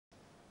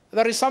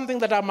there is something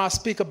that I must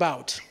speak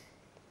about.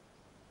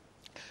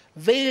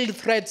 Veiled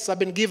threats have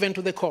been given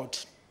to the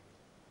court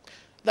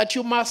that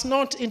you must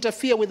not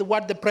interfere with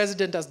what the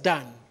president has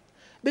done,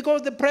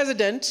 because the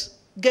president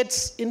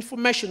gets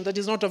information that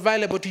is not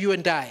available to you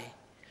and I.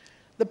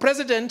 The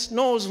president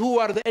knows who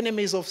are the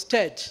enemies of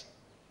state.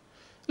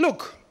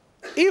 Look,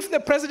 if the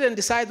president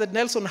decides that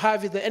Nelson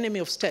Havi is the enemy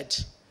of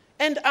state,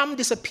 and I'm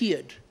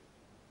disappeared,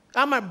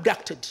 I'm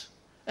abducted,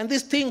 and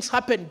these things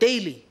happen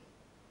daily,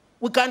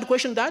 we can't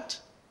question that?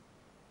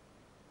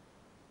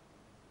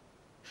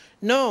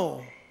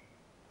 No,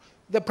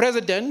 the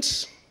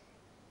president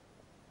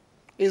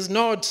is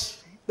not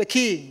the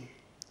king.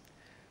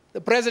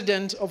 The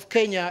president of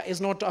Kenya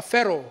is not a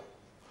pharaoh.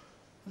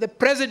 The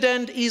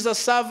president is a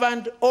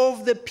servant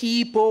of the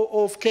people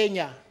of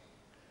Kenya.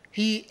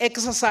 He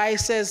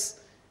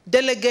exercises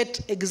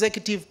delegate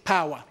executive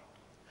power,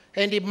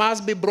 and he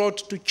must be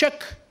brought to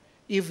check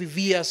if he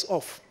veers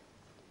off.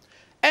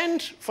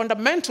 And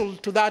fundamental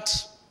to that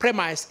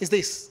premise is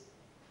this: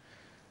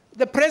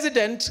 the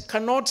president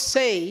cannot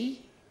say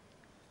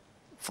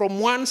from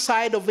one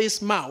side of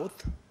his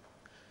mouth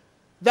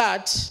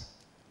that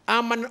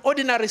I'm an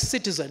ordinary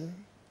citizen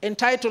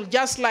entitled,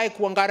 just like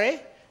Wangare,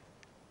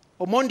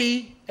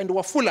 Omondi, and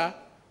Wafula,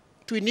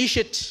 to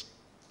initiate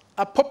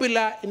a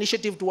popular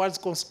initiative towards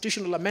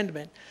constitutional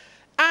amendment,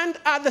 and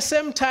at the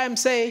same time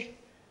say,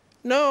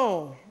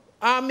 no,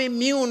 I'm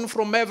immune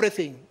from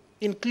everything,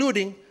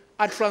 including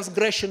a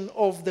transgression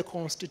of the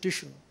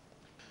Constitution.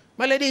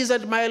 My ladies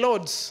and my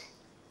lords,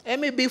 let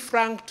me be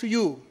frank to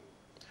you.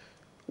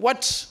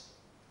 What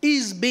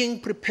is being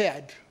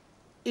prepared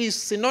is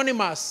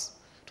synonymous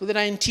to the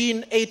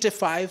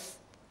 1985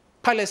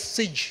 palace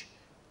siege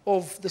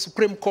of the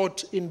Supreme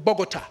Court in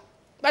Bogota.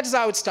 That is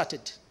how it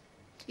started.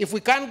 If we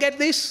can't get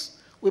this,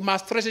 we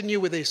must threaten you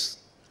with this.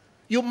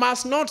 You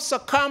must not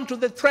succumb to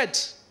the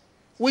threat,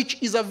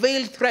 which is a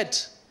veiled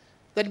threat,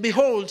 that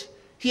behold,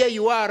 here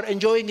you are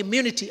enjoying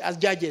immunity as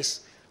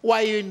judges.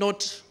 Why are you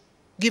not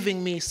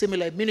giving me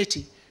similar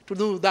immunity to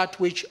do that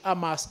which I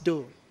must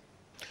do?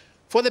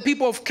 For the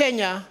people of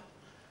Kenya,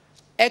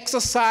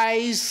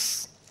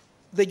 exercise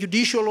the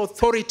judicial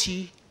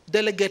authority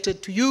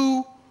delegated to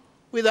you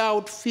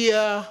without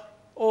fear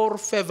or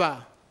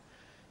favor.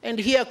 And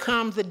here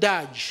comes the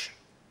dirge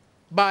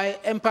by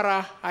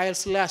Emperor Haile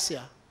Selassie.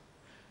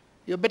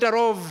 You're better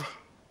off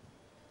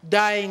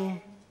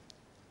dying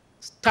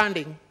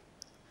standing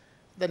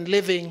than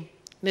living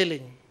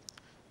kneeling.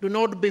 Do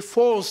not be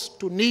forced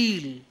to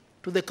kneel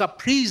to the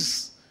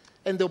caprice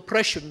and the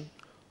oppression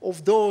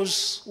of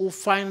those who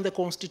find the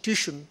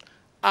Constitution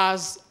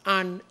as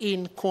an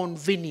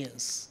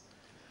inconvenience.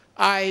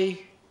 I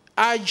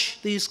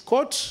urge this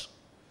court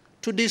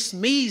to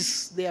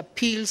dismiss the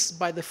appeals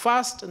by the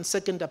first and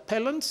second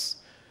appellants,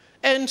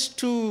 and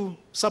to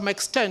some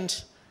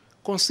extent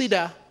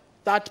consider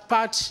that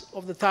part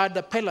of the third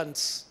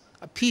appellant's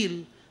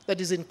appeal that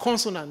is in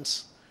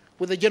consonance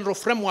with the general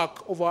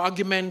framework of our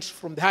argument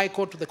from the High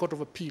Court to the Court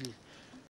of Appeal.